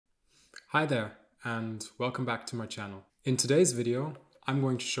Hi there, and welcome back to my channel. In today's video, I'm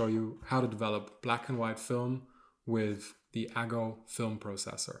going to show you how to develop black and white film with the AGO film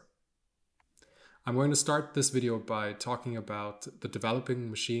processor. I'm going to start this video by talking about the developing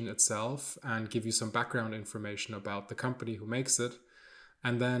machine itself and give you some background information about the company who makes it.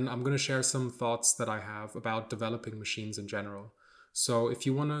 And then I'm going to share some thoughts that I have about developing machines in general. So if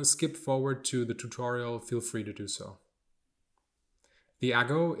you want to skip forward to the tutorial, feel free to do so. The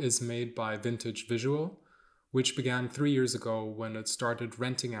AGO is made by Vintage Visual, which began 3 years ago when it started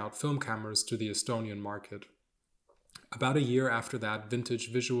renting out film cameras to the Estonian market. About a year after that,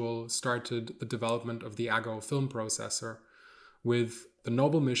 Vintage Visual started the development of the AGO film processor with the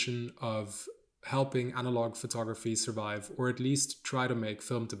noble mission of helping analog photography survive, or at least try to make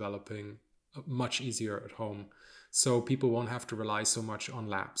film developing much easier at home, so people won't have to rely so much on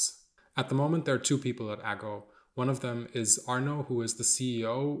labs. At the moment, there are two people at AGO. One of them is Arno, who is the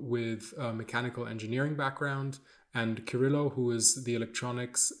CEO with a mechanical engineering background, and Kirillo, who is the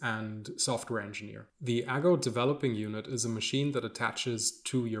electronics and software engineer. The AGO developing unit is a machine that attaches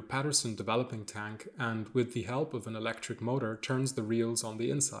to your Patterson developing tank and, with the help of an electric motor, turns the reels on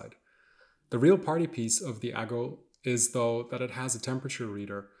the inside. The real party piece of the AGO is, though, that it has a temperature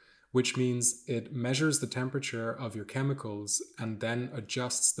reader, which means it measures the temperature of your chemicals and then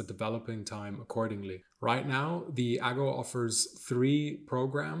adjusts the developing time accordingly. Right now, the AGO offers 3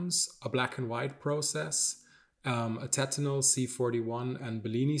 programs: a black and white process, a Tetanal C41 and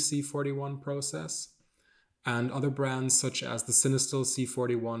Bellini C41 process, and other brands such as the Cinestill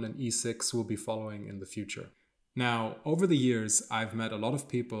C41 and E6 will be following in the future. Now, over the years, I've met a lot of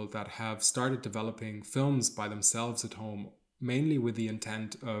people that have started developing films by themselves at home, mainly with the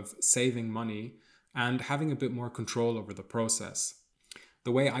intent of saving money and having a bit more control over the process.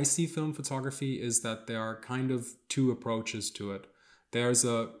 The way I see film photography is that there are kind of 2 approaches to it. There's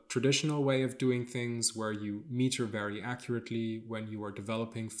a traditional way of doing things where you meter very accurately. When you are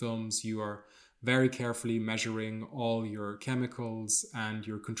developing films, you are very carefully measuring all your chemicals and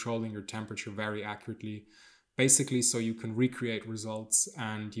you're controlling your temperature very accurately, basically so you can recreate results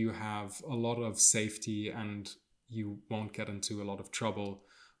and you have a lot of safety and you won't get into a lot of trouble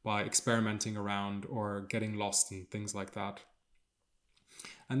by experimenting around or getting lost and things like that.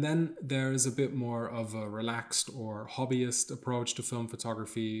 And then there's a bit more of a relaxed or hobbyist approach to film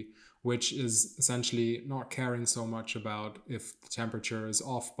photography, which is essentially not caring so much about if the temperature is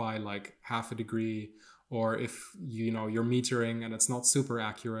off by like half a degree, or if you're metering and it's not super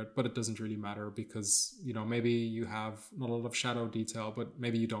accurate, but it doesn't really matter because maybe you have not a lot of shadow detail, but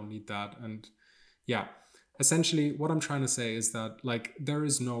maybe you don't need that. And yeah, essentially what I'm trying to say is that there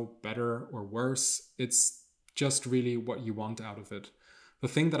is no better or worse. It's just really what you want out of it. The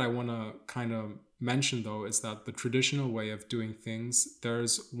thing that I want to kind of mention though is that the traditional way of doing things,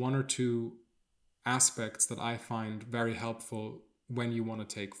 there's 1 or 2 aspects that I find very helpful when you want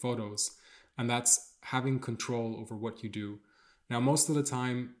to take photos, and that's having control over what you do. Now, most of the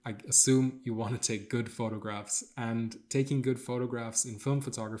time, I assume you want to take good photographs, and taking good photographs in film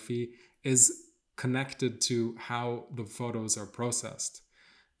photography is connected to how the photos are processed.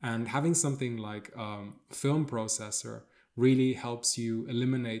 And having something like a film processor really helps you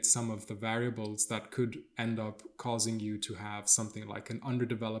eliminate some of the variables that could end up causing you to have something like an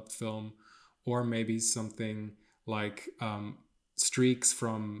underdeveloped film, or maybe something like streaks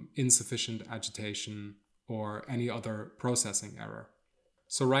from insufficient agitation or any other processing error.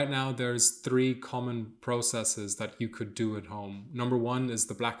 So right now there's 3 common processes that you could do at home. Number 1 is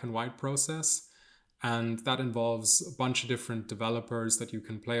the black and white process, and that involves a bunch of different developers that you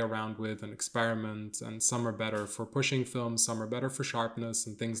can play around with and experiment, and some are better for pushing film, some are better for sharpness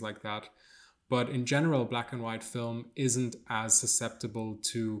and things like that. But in general, black and white film isn't as susceptible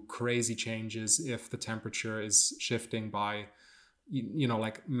to crazy changes if the temperature is shifting by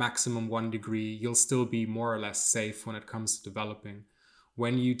like maximum 1 degree. You'll still be more or less safe when it comes to developing.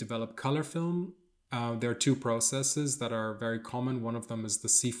 When you develop color film, there are 2 processes that are very common. One of them is the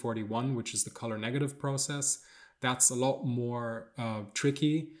C41, which is the color negative process. That's a lot more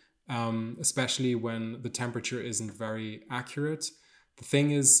tricky, especially when the temperature isn't very accurate. The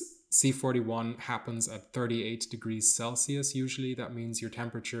thing is, C41 happens at 38 degrees Celsius usually. That means your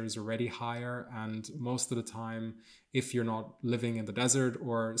temperature is already higher, and most of the time, if you're not living in the desert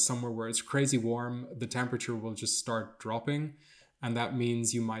or somewhere where it's crazy warm, the temperature will just start dropping. And that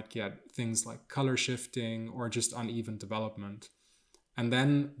means you might get things like color shifting or just uneven development. And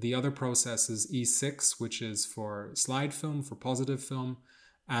then the other process is E6, which is for slide film, for positive film.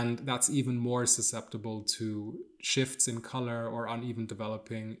 And that's even more susceptible to shifts in color or uneven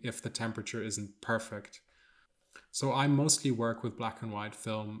developing if the temperature isn't perfect. So I mostly work with black and white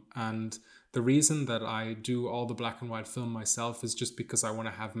film, and the reason that I do all the black and white film myself is just because I want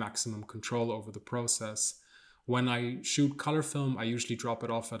to have maximum control over the process. When I shoot color film, I usually drop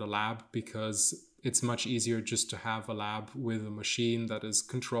it off at a lab because it's much easier just to have a lab with a machine that is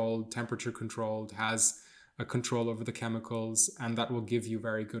controlled, temperature controlled, has a control over the chemicals, and that will give you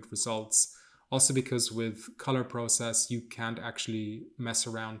very good results. Also because with color process, you can't actually mess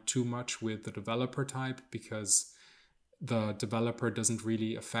around too much with the developer type because the developer doesn't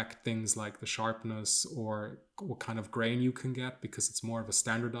really affect things like the sharpness or what kind of grain you can get because it's more of a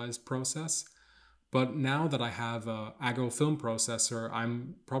standardized process. But now that I have a AGO film processor,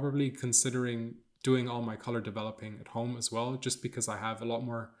 I'm probably considering doing all my color developing at home as well, just because I have a lot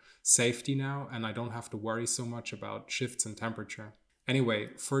more safety now and I don't have to worry so much about shifts in temperature. Anyway,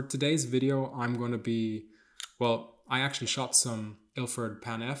 for today's video, I'm going to be, well, I actually shot some Ilford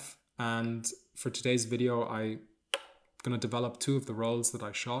Pan F, and for today's video, I'm going to develop two of the rolls that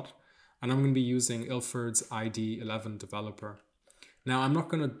I shot, and I'm going to be using Ilford's ID11 developer. Now, I'm not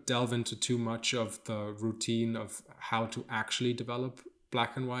going to delve into too much of the routine of how to actually develop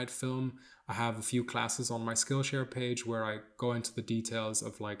black and white film. I have a few classes on my Skillshare page where I go into the details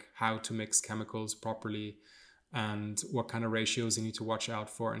of like how to mix chemicals properly and what kind of ratios you need to watch out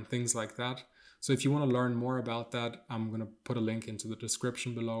for and things like that. So if you want to learn more about that, I'm going to put a link into the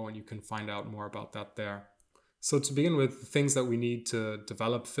description below and you can find out more about that there. So to begin with, the things that we need to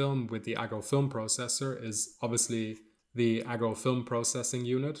develop film with the AGO film processor is obviously the AGO film processing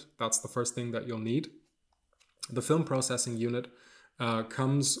unit. That's the first thing that you'll need. The film processing unit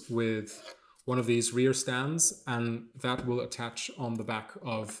comes with one of these rear stands, and that will attach on the back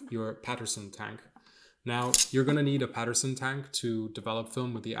of your Patterson tank. Now, you're going to need a Patterson tank to develop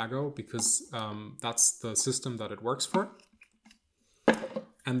film with the AGO because that's the system that it works for.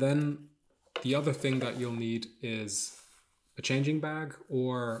 And then the other thing that you'll need is a changing bag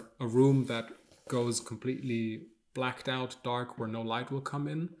or a room that goes completely blacked out, dark, where no light will come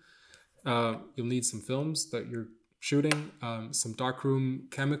in. You'll need some films that you're shooting, some darkroom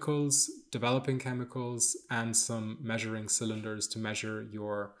chemicals, developing chemicals, and some measuring cylinders to measure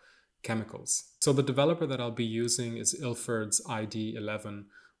your chemicals. So the developer that I'll be using is Ilford's ID11,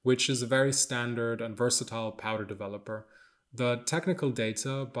 which is a very standard and versatile powder developer. The technical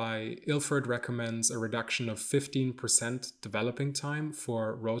data by Ilford recommends a reduction of 15% developing time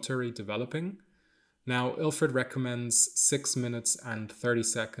for rotary developing. Now, Ilford recommends 6 minutes and 30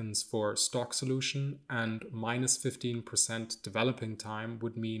 seconds for stock solution, and minus 15% developing time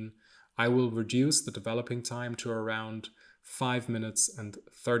would mean I will reduce the developing time to around 5 minutes and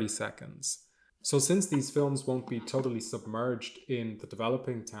 30 seconds. So since these films won't be totally submerged in the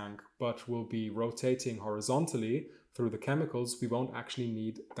developing tank, but will be rotating horizontally through the chemicals, we won't actually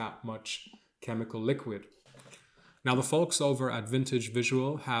need that much chemical liquid. Now, the folks over at Vintage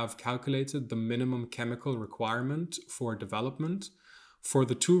Visual have calculated the minimum chemical requirement for development. For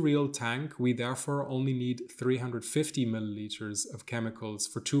the 2-reel tank, we therefore only need 350 milliliters of chemicals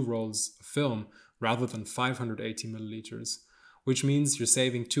for 2 rolls of film rather than 580 milliliters, which means you're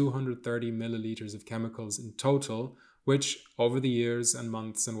saving 230 milliliters of chemicals in total, which over the years and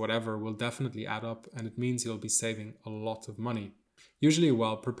months and whatever will definitely add up, and it means you'll be saving a lot of money. Usually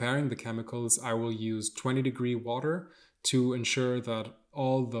while preparing the chemicals, I will use 20-degree water to ensure that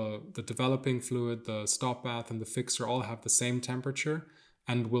all the developing fluid, the stop bath and the fixer all have the same temperature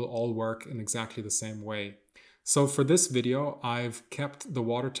and will all work in exactly the same way. So for this video, I've kept the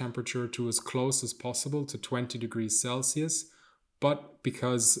water temperature to as close as possible to 20 degrees Celsius, but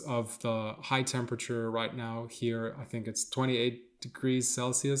because of the high temperature right now here, I think it's 28 degrees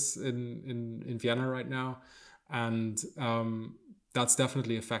Celsius in Vienna right now, and that's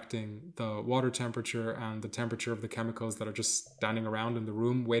definitely affecting the water temperature and the temperature of the chemicals that are just standing around in the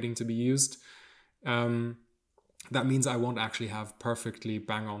room waiting to be used. That means I won't actually have perfectly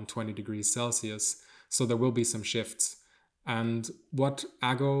bang on 20 degrees Celsius, so there will be some shifts. And what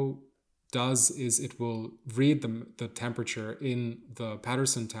AGO does is it will read the temperature in the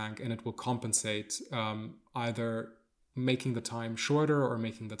Patterson tank and it will compensate, either making the time shorter or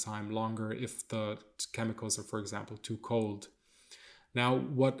making the time longer if the chemicals are, for example, too cold. Now,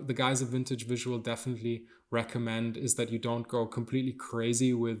 what the guys of Vintage Visual definitely recommend is that you don't go completely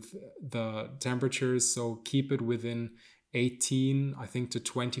crazy with the temperatures. So keep it within 18, I think, to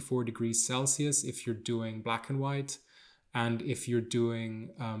 24 degrees Celsius if you're doing black and white. And if you're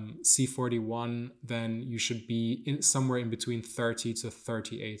doing C41, then you should be somewhere in between 30 to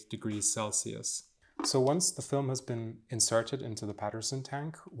 38 degrees Celsius. So once the film has been inserted into the Patterson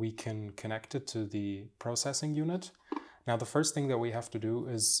tank, we can connect it to the processing unit. Now, the first thing that we have to do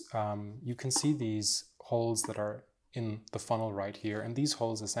is, you can see these holes that are in the funnel right here, and these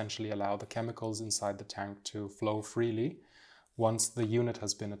holes essentially allow the chemicals inside the tank to flow freely once the unit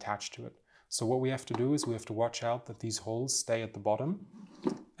has been attached to it. So what we have to do is we have to watch out that these holes stay at the bottom,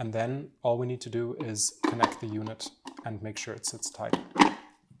 and then all we need to do is connect the unit and make sure it sits tight.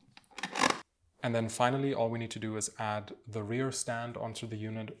 And then finally, all we need to do is add the rear stand onto the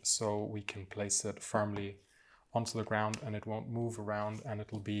unit so we can place it firmly onto the ground and it won't move around and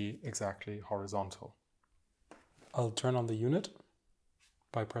it'll be exactly horizontal. I'll turn on the unit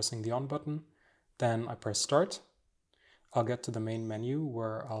by pressing the on button, then I press start. I'll get to the main menu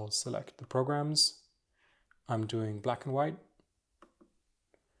where I'll select the programs. I'm doing black and white.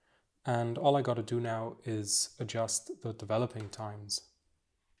 And all I got to do now is adjust the developing times.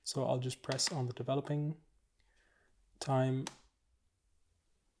 So I'll just press on the developing time,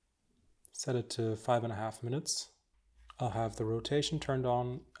 set it to 5.5 minutes. I'll have the rotation turned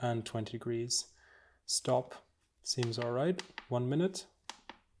on and 20 degrees. Stop seems all right, 1 minute.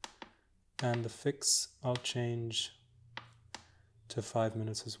 And the fix I'll change to 5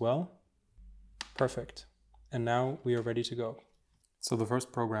 minutes as well. Perfect. And now we are ready to go. So the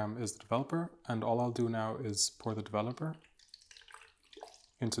first program is the developer, and all I'll do now is pour the developer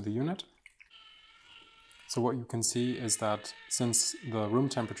into the unit. So what you can see is that since the room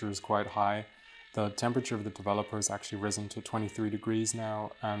temperature is quite high, the temperature of the developer has actually risen to 23 degrees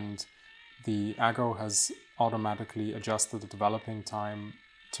now, and the Aggo has automatically adjusted the developing time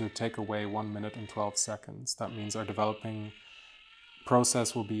to take away 1 minute and 12 seconds. That means our developing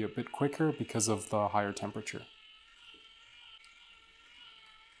process will be a bit quicker because of the higher temperature.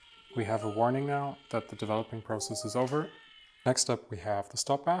 We have a warning now that the developing process is over. Next up we have the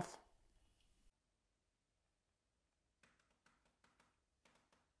stop bath.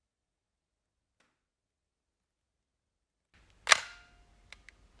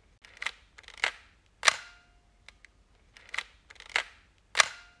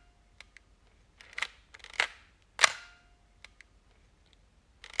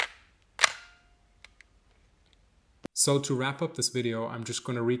 So to wrap up this video, I'm just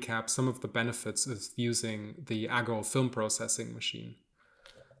going to recap some of the benefits of using the Aggo film processing machine.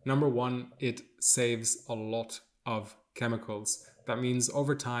 Number one, it saves a lot of chemicals. That means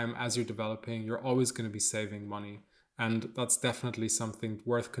over time, as you're developing, you're always going to be saving money. And that's definitely something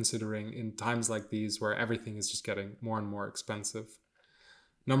worth considering in times like these where everything is just getting more and more expensive.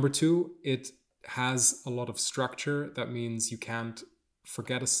 Number two, it has a lot of structure. That means you can't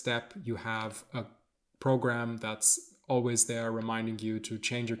forget a step. You have a program that's always there reminding you to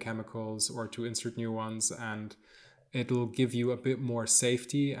change your chemicals or to insert new ones, and it'll give you a bit more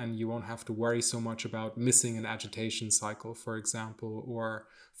safety and you won't have to worry so much about missing an agitation cycle, for example, or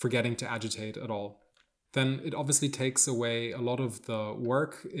forgetting to agitate at all. Then it obviously takes away a lot of the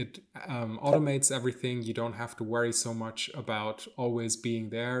work. It automates everything. You don't have to worry so much about always being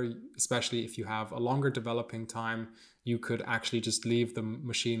there, especially if you have a longer developing time. You could actually just leave the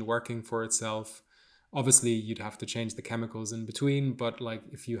machine working for itself. Obviously, you'd have to change the chemicals in between, but like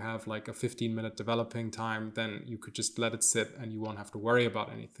if you have like a 15-minute developing time, then you could just let it sit and you won't have to worry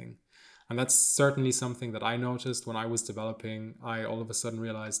about anything. And that's certainly something that I noticed when I was developing. I all of a sudden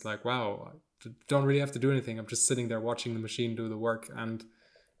realized like, wow, I don't really have to do anything. I'm just sitting there watching the machine do the work. And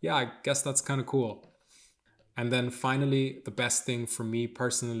yeah, I guess that's kind of cool. And then finally, the best thing for me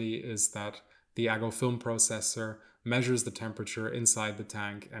personally is that the Aggo film processor measures the temperature inside the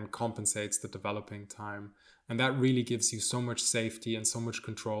tank and compensates the developing time. And that really gives you so much safety and so much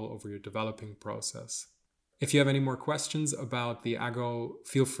control over your developing process. If you have any more questions about the Aggo,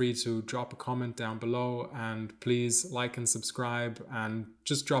 feel free to drop a comment down below, and please like and subscribe and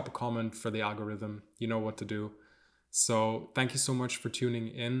just drop a comment for the algorithm. You know what to do. So thank you so much for tuning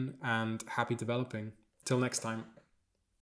in and happy developing. Till next time.